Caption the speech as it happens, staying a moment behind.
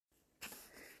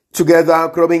Together,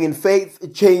 growing in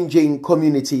faith, changing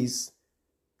communities.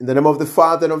 In the name of the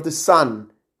Father, and of the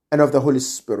Son, and of the Holy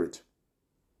Spirit.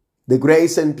 The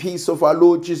grace and peace of our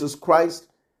Lord Jesus Christ,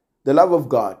 the love of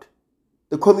God,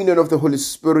 the communion of the Holy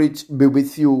Spirit be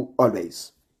with you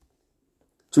always.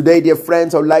 Today, dear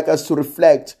friends, I would like us to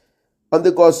reflect on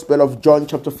the Gospel of John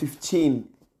chapter 15,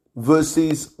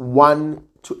 verses 1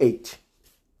 to 8.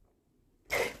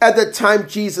 At that time,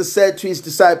 Jesus said to his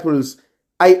disciples,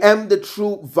 I am the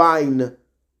true vine,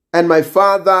 and my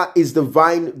Father is the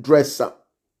vine dresser.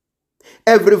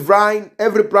 Every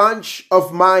branch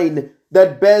of mine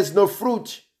that bears no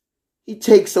fruit, he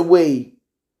takes away.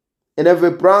 And every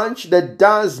branch that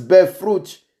does bear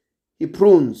fruit, he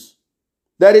prunes,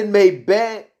 that it may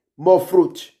bear more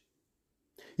fruit.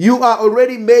 You are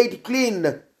already made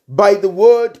clean by the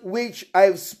word which I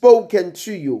have spoken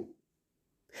to you.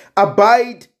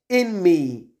 Abide in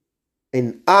me,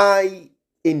 and I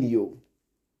in you.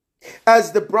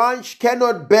 As the branch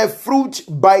cannot bear fruit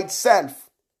by itself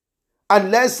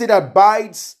unless it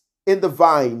abides in the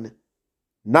vine,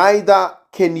 neither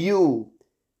can you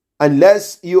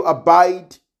unless you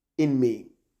abide in me.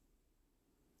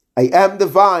 I am the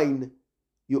vine,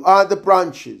 you are the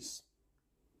branches.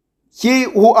 He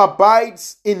who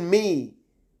abides in me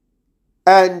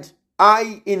and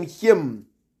I in him,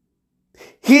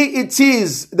 he it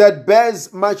is that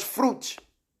bears much fruit.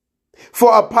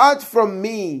 For apart from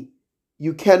me,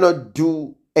 you cannot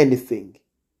do anything.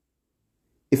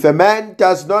 If a man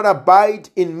does not abide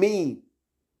in me,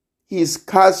 he is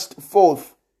cast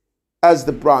forth as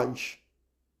the branch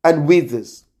and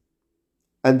withers,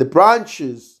 and the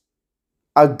branches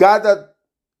are gathered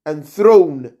and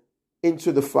thrown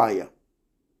into the fire.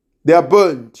 They are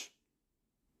burned.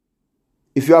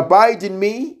 If you abide in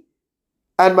me,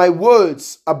 and my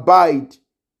words abide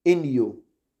in you,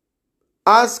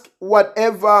 ask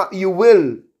whatever you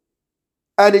will,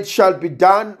 and it shall be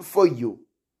done for you.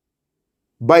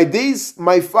 By this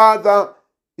my Father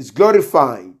is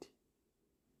glorified,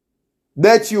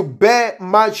 that you bear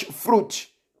much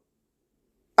fruit,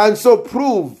 and so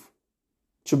prove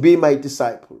to be my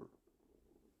disciple.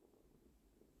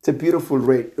 It's a beautiful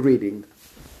reading.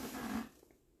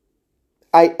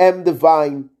 I am the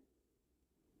vine,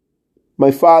 my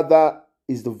Father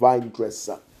is the vine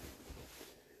dresser.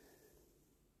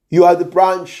 You are the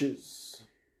branches.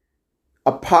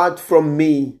 Apart from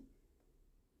me,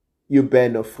 you bear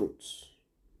no fruits.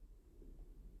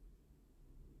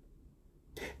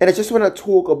 And I just want to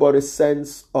talk about a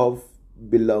sense of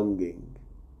belonging.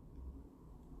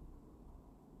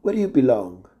 Where do you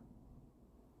belong?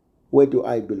 Where do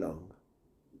I belong?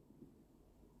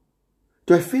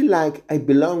 Do I feel like I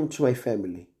belong to my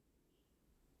family?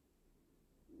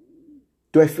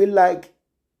 Do I feel like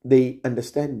they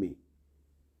understand me?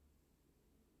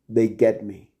 They get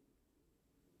me?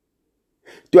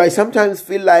 Do I sometimes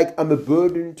feel like I'm a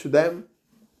burden to them?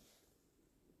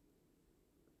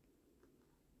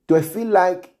 Do I feel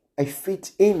like I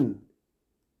fit in?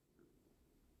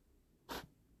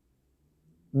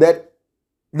 That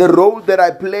the role that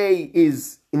I play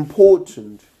is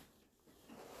important?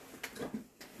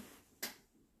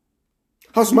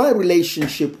 How's my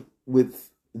relationship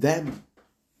with them?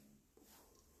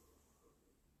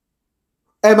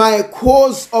 Am I a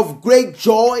cause of great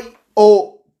joy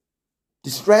or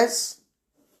distress?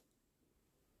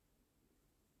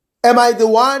 Am I the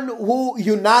one who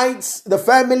unites the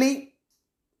family,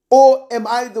 or am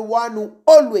I the one who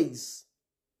always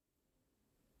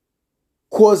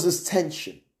causes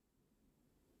tension?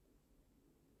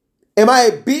 Am I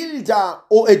a builder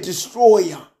or a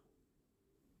destroyer?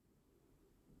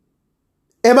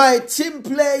 Am I a team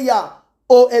player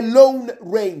or a lone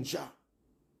ranger?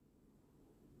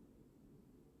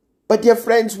 But dear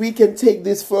friends, we can take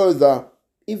this further,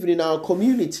 even in our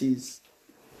communities,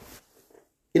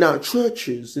 in our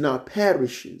churches, in our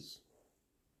parishes.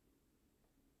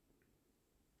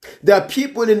 There are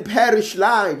people in parish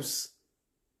lives,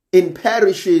 in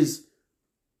parishes,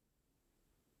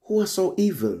 who are so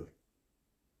evil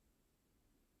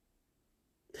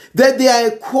that they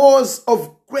are a cause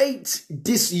of great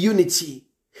disunity.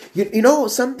 You know,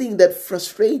 something that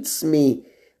frustrates me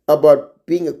about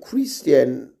being a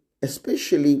Christian,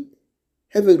 especially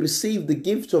having received the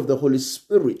gift of the Holy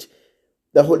Spirit.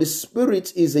 The Holy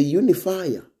Spirit is a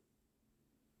unifier.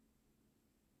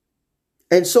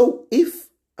 And so if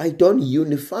I don't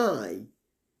unify,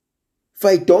 if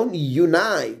I don't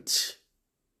unite,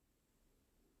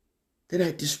 then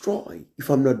I destroy if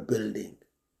I'm not building.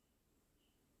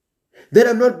 Then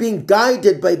I'm not being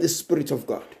guided by the Spirit of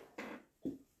God.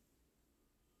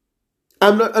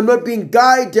 I'm not being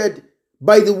guided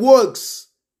by the works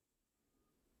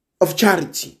of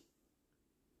charity.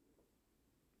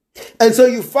 And so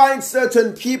you find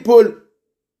certain people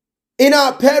in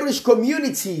our parish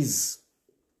communities,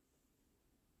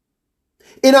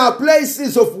 in our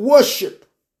places of worship.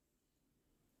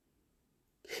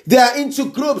 They are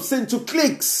into groups, into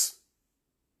cliques.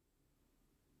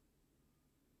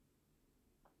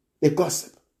 They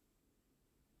gossip.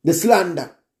 They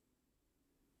slander.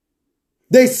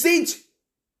 They sit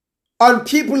on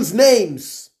people's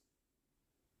names.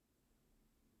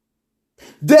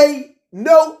 They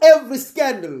know every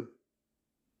scandal.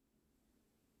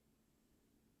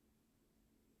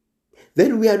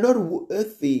 Then we are not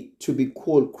worthy to be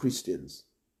called Christians.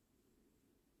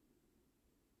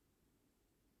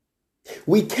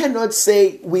 We cannot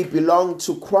say we belong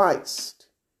to Christ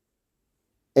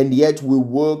and yet we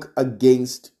work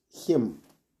against Him.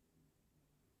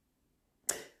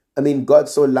 I mean, God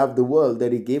so loved the world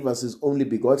that He gave us His only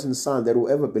begotten Son, that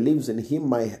whoever believes in Him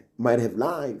might have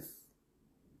life.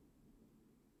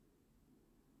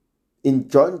 In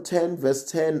John 10 verse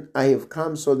 10, I have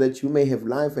come so that you may have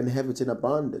life and have it in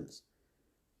abundance.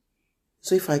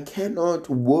 So if I cannot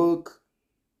work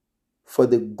for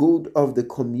the good of the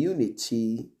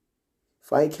community,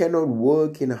 if I cannot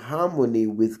work in harmony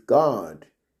with God,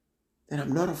 then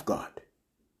I'm not of God.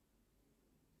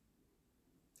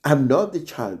 I'm not the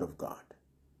child of God.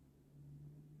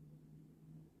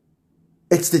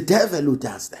 It's the devil who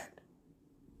does that.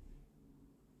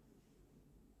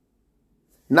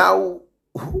 Now,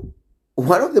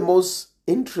 one of the most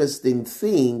interesting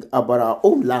things about our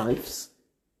own lives,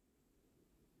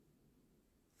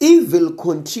 evil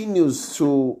continues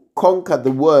to conquer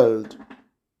the world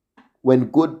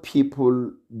when good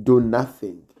people do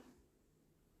nothing,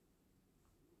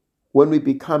 when we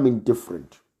become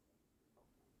indifferent.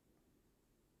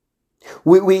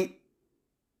 We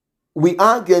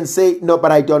argue and say, no,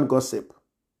 but I don't gossip.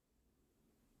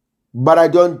 But I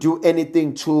don't do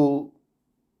anything to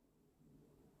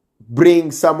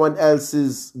bring someone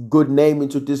else's good name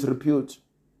into disrepute.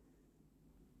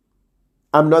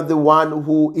 I'm not the one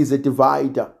who is a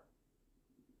divider.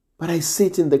 But I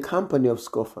sit in the company of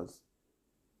scoffers.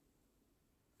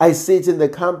 I sit in the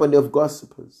company of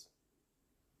gossipers.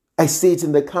 I sit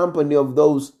in the company of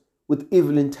those with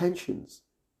evil intentions.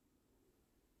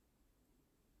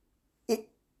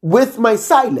 With my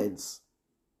silence,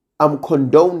 I'm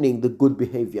condoning the good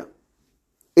behavior.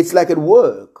 It's like at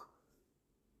work.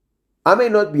 I may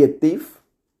not be a thief.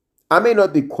 I may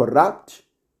not be corrupt.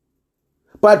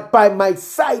 But by my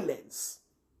silence,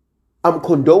 I'm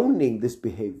condoning this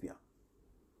behavior.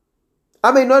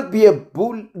 I may not be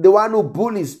the one who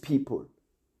bullies people.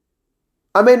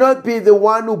 I may not be the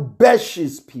one who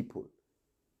bashes people.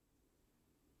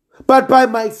 But by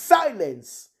my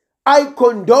silence, I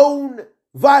condone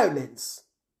violence.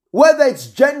 Whether it's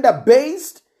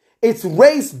gender-based, it's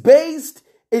race-based,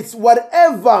 it's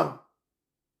whatever.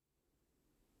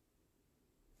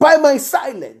 By my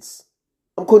silence,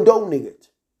 I'm condoning it.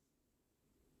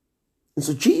 And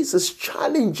so Jesus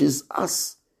challenges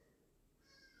us.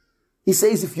 He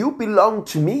says, if you belong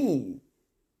to me,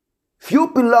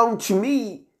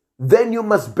 then you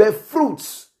must bear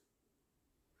fruits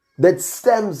that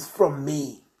stems from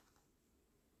me.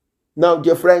 Now,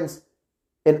 dear friends,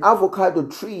 an avocado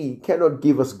tree cannot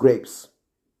give us grapes.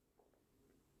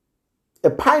 A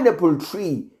pineapple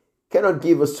tree cannot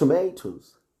give us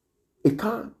tomatoes. It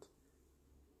can't.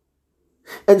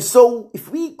 And so, if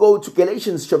we go to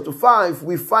Galatians chapter 5,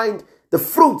 we find the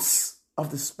fruits of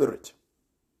the Spirit.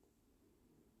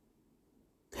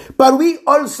 But we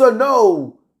also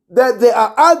know that there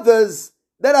are others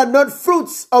that are not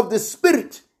fruits of the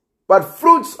Spirit, but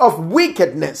fruits of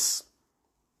wickedness.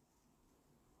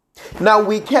 Now,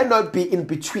 we cannot be in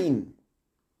between.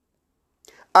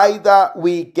 Either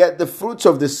we get the fruits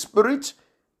of the Spirit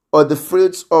or the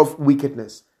fruits of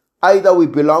wickedness. Either we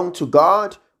belong to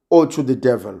God or to the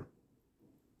devil.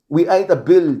 We either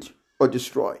build or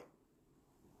destroy.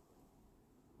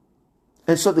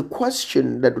 And so the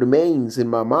question that remains in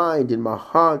my mind, in my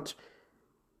heart,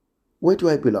 where do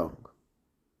I belong?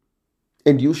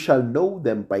 And you shall know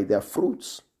them by their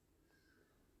fruits.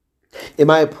 Am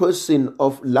I a person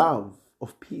of love,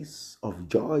 of peace, of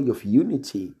joy, of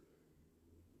unity?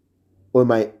 Or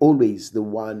am I always the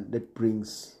one that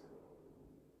brings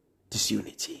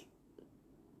disunity,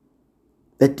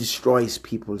 that destroys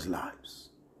people's lives?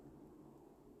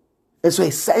 And so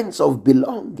a sense of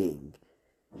belonging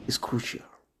is crucial.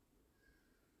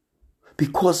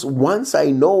 Because once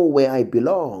I know where I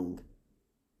belong,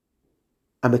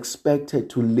 I'm expected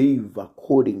to live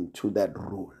according to that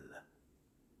rule.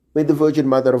 May the Virgin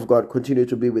Mother of God continue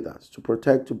to be with us, to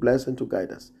protect, to bless, and to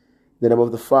guide us. In the name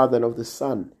of the Father, and of the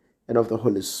Son, and of the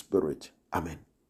Holy Spirit. Amen.